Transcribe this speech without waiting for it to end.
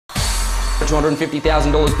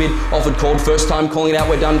$250,000 bid, offered, called. First time calling it out,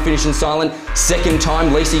 we're done, finishing silent. Second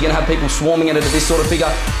time, Lisa, you're going to have people swarming at it at this sort of figure.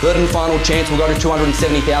 Third and final chance, we'll go to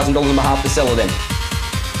 $270,000 on behalf of the seller then.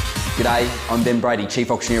 G'day, I'm Ben Brady, Chief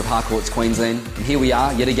Auctioneer of Harcourts Queensland, and here we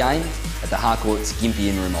are, yet again, at the Harcourts Gympie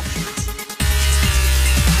in-room auctions.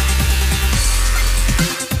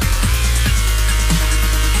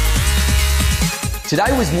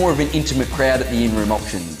 Today was more of an intimate crowd at the in-room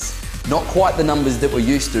auctions. Not quite the numbers that we're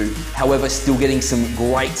used to, however still getting some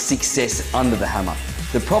great success under the hammer.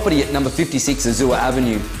 The property at number 56 Azure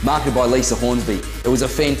Avenue, marketed by Lisa Hornsby. It was a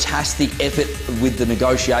fantastic effort with the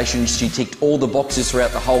negotiations. She ticked all the boxes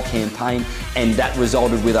throughout the whole campaign, and that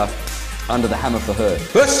resulted with a under the hammer for her.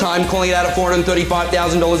 First time calling it out at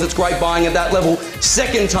 $435,000, it's great buying at that level.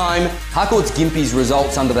 Second time, Harcourts Gympie's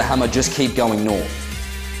results under the hammer just keep going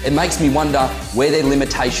north. It makes me wonder where their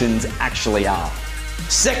limitations actually are.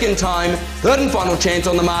 Second time, third and final chance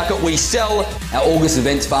on the market, we sell. Our August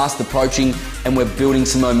event's fast approaching and we're building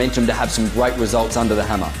some momentum to have some great results under the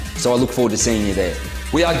hammer. So I look forward to seeing you there.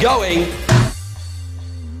 We are going